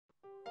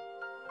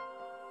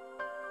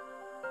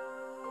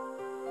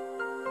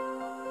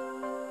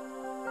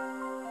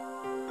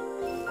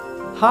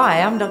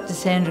Hi, I'm Dr.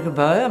 Sandra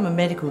Cabot. I'm a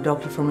medical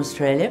doctor from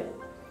Australia,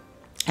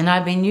 and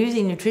I've been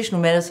using nutritional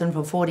medicine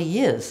for 40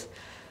 years.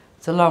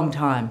 It's a long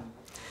time.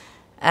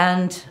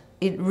 And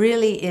it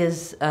really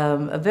is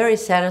a very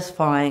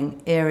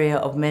satisfying area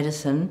of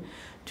medicine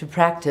to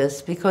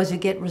practice because you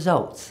get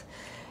results.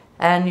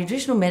 And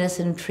nutritional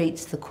medicine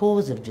treats the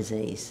cause of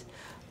disease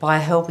by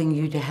helping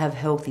you to have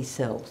healthy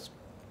cells.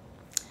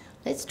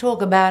 Let's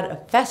talk about a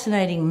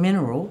fascinating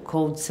mineral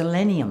called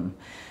selenium.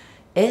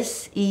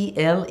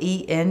 S-E-L-E-N-I-U-M.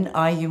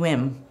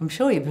 I'm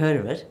sure you've heard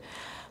of it,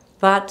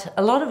 but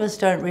a lot of us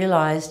don't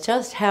realise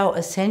just how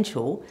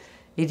essential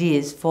it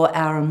is for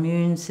our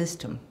immune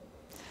system.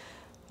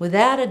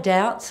 Without a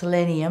doubt,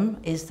 selenium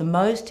is the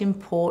most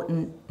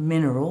important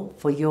mineral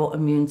for your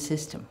immune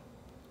system.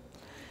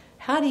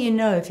 How do you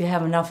know if you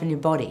have enough in your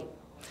body?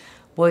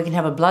 Well, you can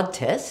have a blood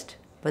test,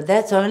 but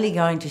that's only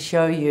going to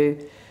show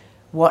you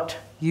what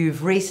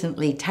you've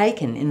recently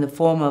taken in the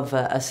form of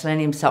a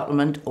selenium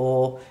supplement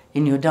or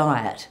in your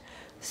diet.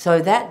 So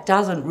that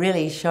doesn't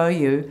really show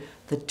you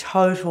the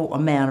total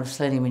amount of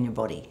selenium in your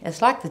body.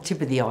 It's like the tip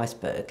of the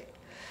iceberg.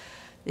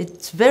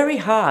 It's very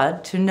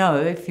hard to know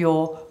if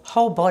your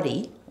whole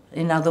body,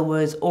 in other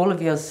words, all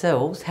of your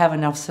cells, have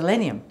enough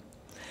selenium.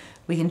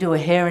 We can do a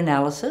hair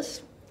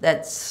analysis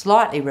that's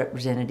slightly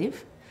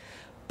representative,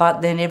 but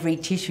then every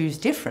tissue is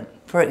different.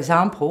 For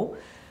example,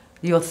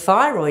 your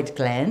thyroid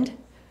gland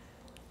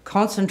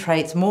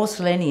concentrates more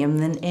selenium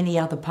than any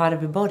other part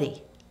of your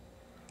body.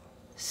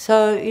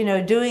 So,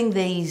 doing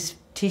these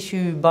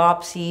tissue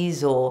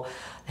biopsies or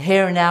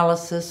hair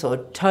analysis or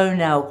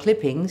toenail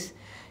clippings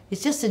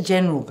is just a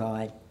general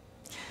guide.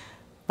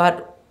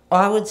 But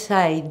I would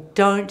say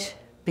don't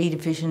be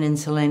deficient in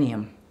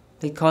selenium,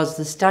 because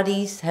the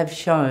studies have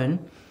shown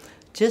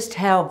just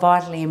how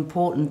vitally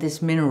important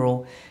this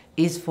mineral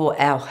is for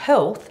our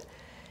health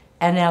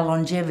and our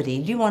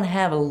longevity. Do you want to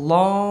have a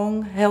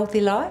long,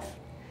 healthy life?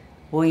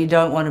 Well, you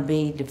don't want to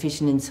be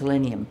deficient in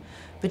selenium,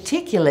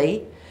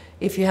 particularly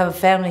if you have a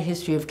family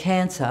history of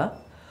cancer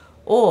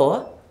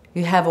or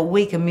you have a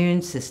weak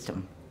immune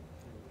system.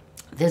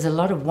 There's a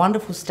lot of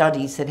wonderful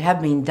studies that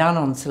have been done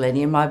on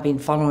selenium. I've been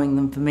following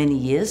them for many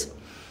years.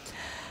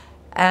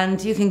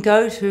 And you can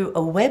go to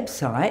a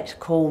website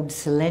called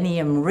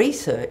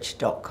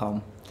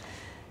seleniumresearch.com,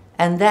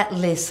 and that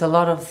lists a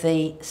lot of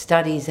the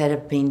studies that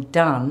have been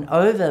done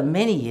over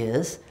many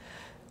years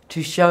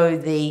to show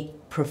the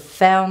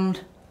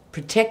profound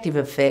protective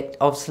effect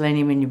of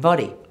selenium in your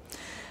body.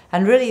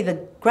 And really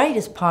the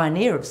greatest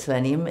pioneer of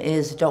selenium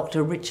is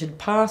Dr. Richard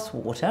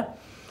Passwater,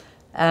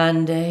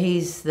 and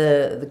he's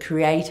the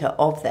creator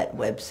of that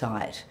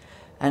website.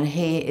 And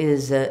he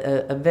is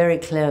a very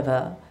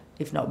clever,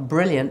 if not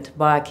brilliant,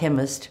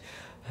 biochemist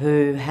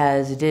who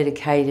has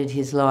dedicated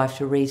his life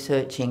to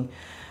researching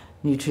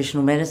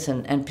nutritional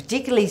medicine, and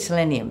particularly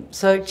selenium.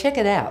 So check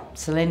it out,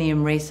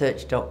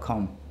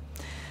 seleniumresearch.com.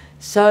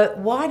 So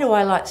why do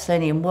I like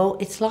selenium? Well,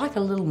 it's like a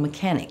little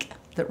mechanic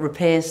that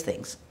repairs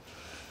things.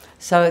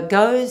 So it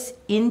goes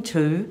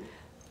into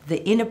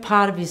the inner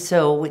part of your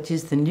cell, which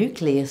is the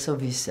nucleus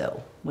of your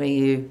cell, where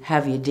you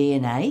have your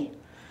DNA,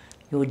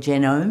 your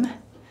genome,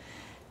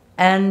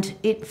 and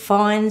it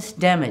finds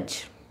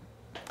damage.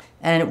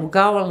 And it will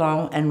go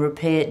along and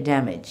repair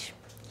damage.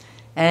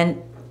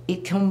 And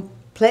it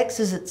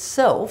complexes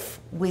itself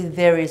with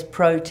various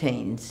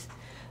proteins,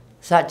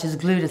 such as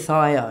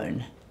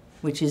glutathione,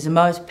 which is the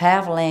most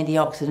powerful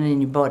antioxidant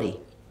in your body.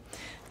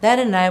 That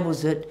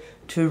enables it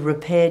to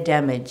repair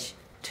damage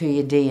to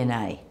your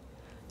DNA.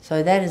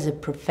 So that is a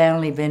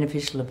profoundly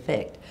beneficial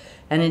effect.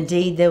 And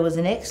indeed, there was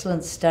an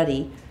excellent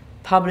study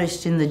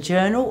published in the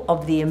Journal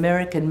of the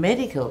American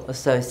Medical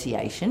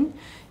Association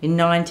in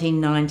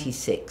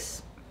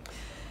 1996.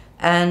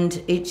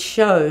 And it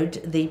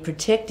showed the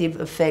protective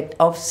effect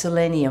of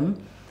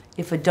selenium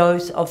if a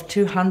dose of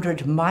 200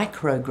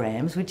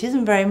 micrograms, which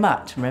isn't very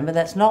much, remember,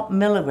 that's not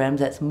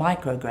milligrams, that's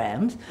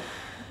micrograms,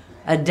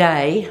 a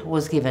day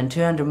was given.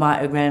 200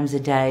 micrograms a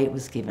day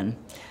was given.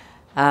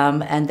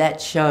 And that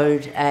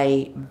showed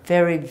a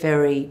very,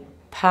 very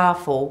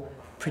powerful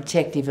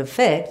protective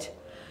effect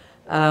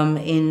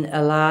in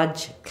a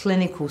large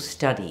clinical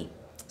study.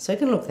 So you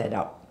can look that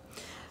up.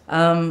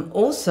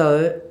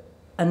 Also,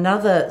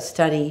 another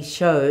study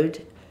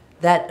showed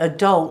that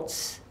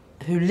adults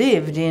who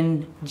lived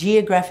in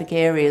geographic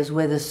areas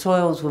where the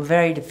soils were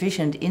very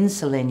deficient in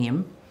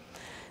selenium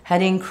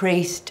had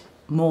increased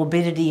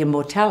morbidity and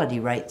mortality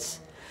rates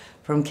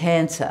from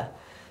cancer.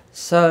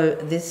 So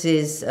this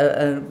is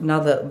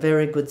another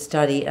very good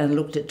study, and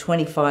looked at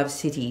 25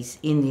 cities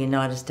in the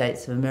United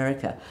States of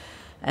America,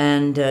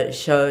 and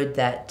showed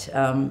that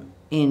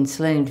in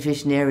selenium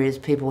deficient areas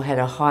people had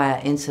a higher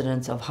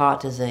incidence of heart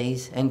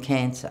disease and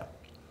cancer.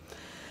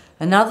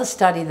 Another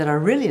study that I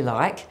really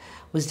like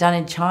was done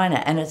in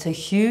China, and it's a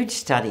huge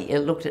study. It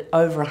looked at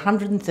over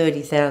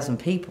 130,000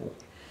 people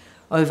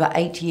over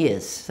 8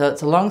 years, so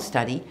it's a long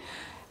study,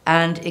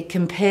 and it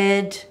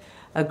compared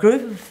a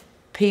group of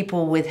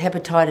people with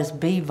hepatitis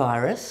B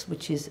virus,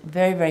 which is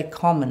very, very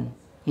common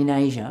in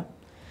Asia,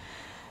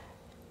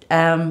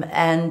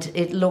 and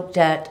it looked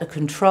at a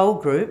control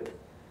group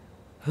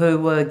who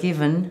were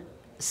given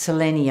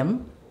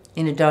selenium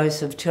in a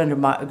dose of 200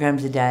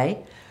 micrograms a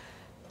day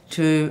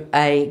to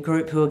a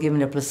group who were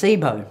given a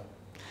placebo.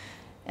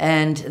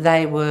 And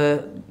they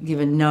were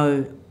given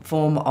no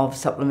form of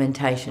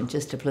supplementation,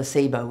 just a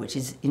placebo, which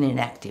is an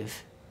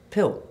inactive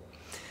pill.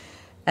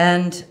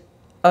 And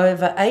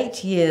over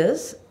 8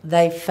 years,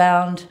 they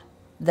found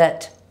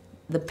that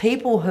the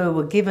people who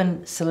were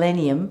given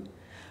selenium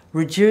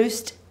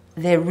reduced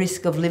their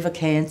risk of liver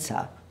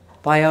cancer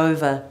by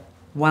over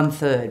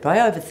 1/3, by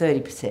over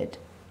 30%.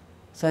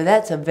 So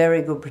that's a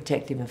very good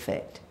protective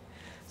effect.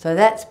 So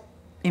that's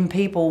in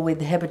people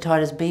with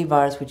hepatitis B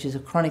virus, which is a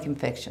chronic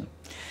infection.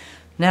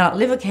 Now,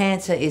 liver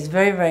cancer is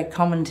very, very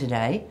common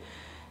today,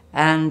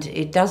 and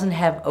it doesn't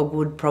have a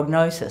good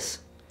prognosis.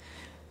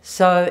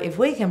 So if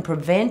we can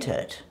prevent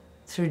it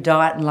through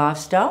diet and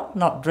lifestyle,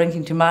 not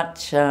drinking too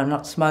much,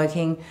 not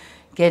smoking,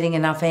 getting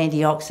enough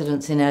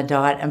antioxidants in our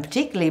diet, and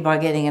particularly by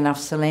getting enough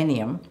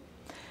selenium,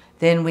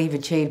 then we've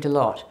achieved a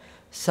lot.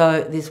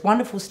 So this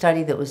wonderful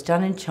study that was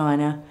done in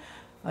China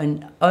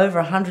on over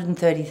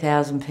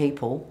 130,000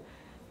 people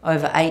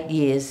over 8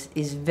 years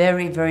is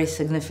very, very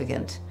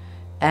significant.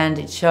 And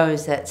it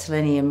shows that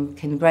selenium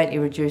can greatly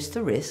reduce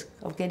the risk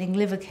of getting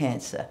liver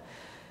cancer.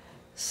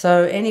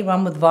 So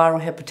anyone with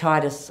viral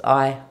hepatitis,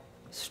 I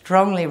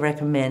strongly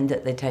recommend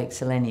that they take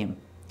selenium.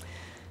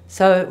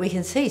 So we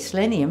can see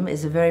selenium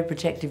is a very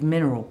protective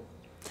mineral.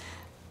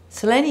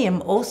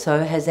 Selenium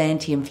also has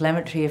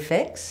anti-inflammatory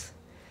effects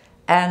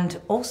and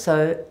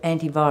also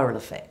antiviral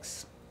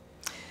effects.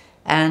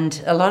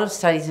 And a lot of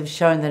studies have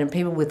shown that in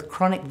people with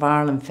chronic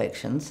viral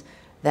infections,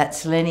 that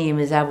selenium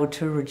is able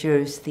to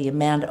reduce the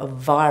amount of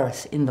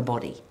virus in the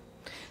body.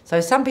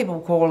 So some people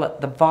call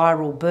it the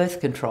viral birth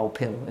control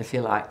pill, if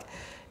you like.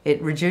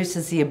 It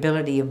reduces the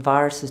ability of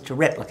viruses to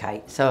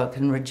replicate, so it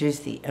can reduce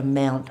the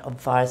amount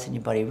of virus in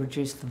your body,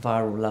 reduce the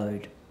viral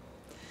load.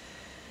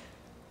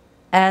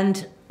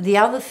 And the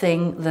other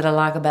thing that I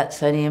like about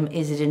selenium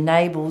is it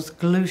enables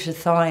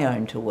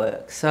glutathione to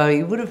work. So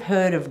you would have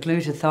heard of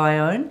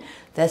glutathione.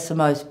 That's the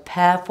most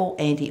powerful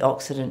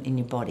antioxidant in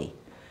your body.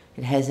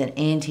 It has an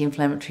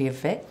anti-inflammatory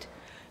effect.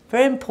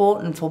 Very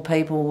important for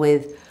people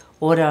with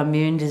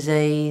autoimmune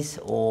disease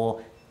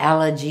or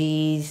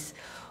allergies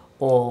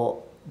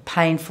or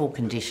painful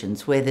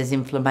conditions where there's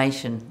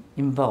inflammation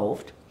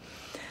involved.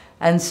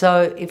 And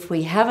so if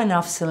we have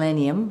enough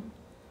selenium,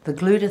 the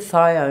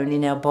glutathione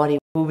in our body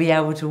will be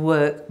able to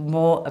work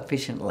more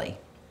efficiently.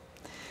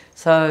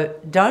 So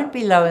don't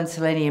be low in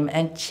selenium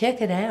and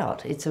check it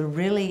out. It's a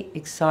really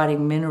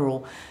exciting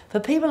mineral for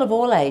people of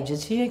all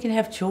ages. You can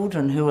have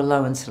children who are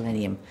low in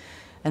selenium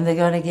and they're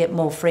going to get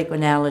more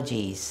frequent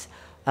allergies,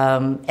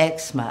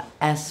 eczema,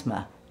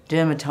 asthma,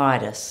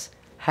 dermatitis,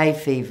 hay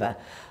fever.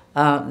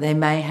 They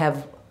may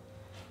have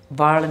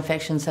viral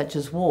infections such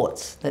as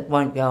warts that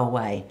won't go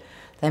away.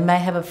 They may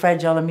have a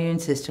fragile immune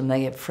system.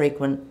 They get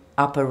frequent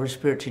upper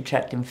respiratory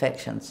tract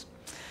infections.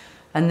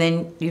 And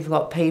then you've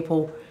got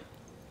people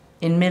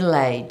in middle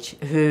age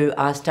who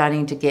are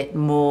starting to get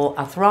more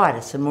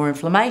arthritis and more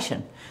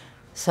inflammation.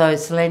 So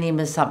selenium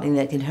is something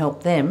that can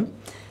help them.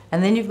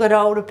 And then you've got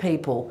older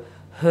people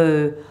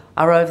who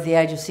are over the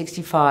age of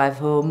 65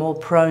 who are more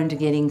prone to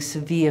getting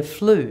severe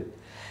flu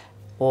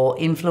or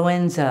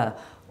influenza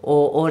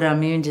or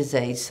autoimmune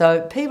disease.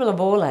 So people of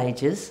all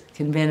ages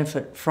can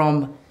benefit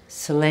from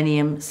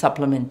selenium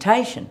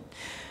supplementation.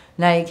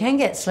 Now you can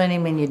get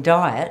selenium in your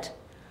diet,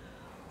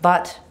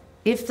 but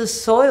if the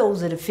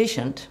soils are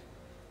deficient,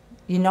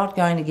 you're not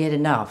going to get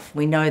enough.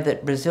 We know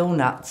that Brazil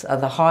nuts are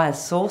the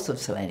highest source of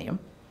selenium,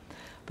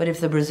 but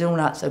if the Brazil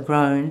nuts are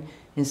grown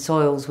in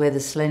soils where the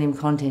selenium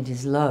content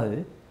is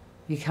low,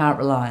 you can't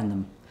rely on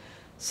them.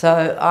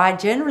 So I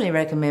generally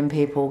recommend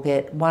people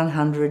get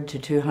 100 to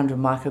 200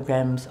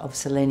 micrograms of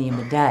selenium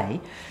a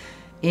day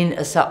in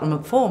a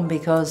supplement form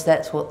because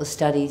that's what the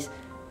studies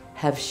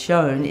have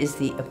shown is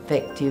the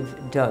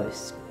effective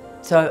dose.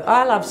 So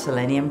I love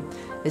selenium.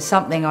 It's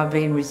something I've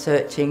been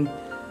researching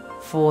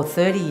for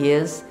 30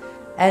 years.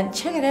 And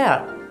check it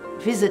out.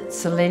 Visit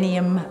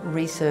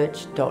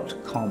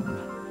seleniumresearch.com.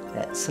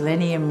 That's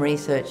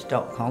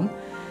seleniumresearch.com.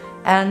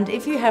 And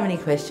if you have any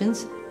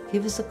questions,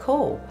 give us a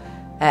call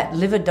at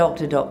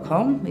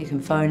liverdoctor.com. You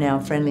can phone our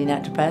friendly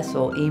naturopaths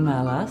or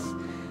email us.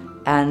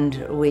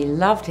 And we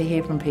love to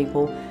hear from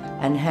people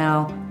and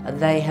how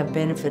they have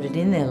benefited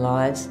in their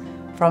lives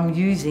from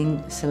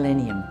using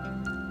selenium.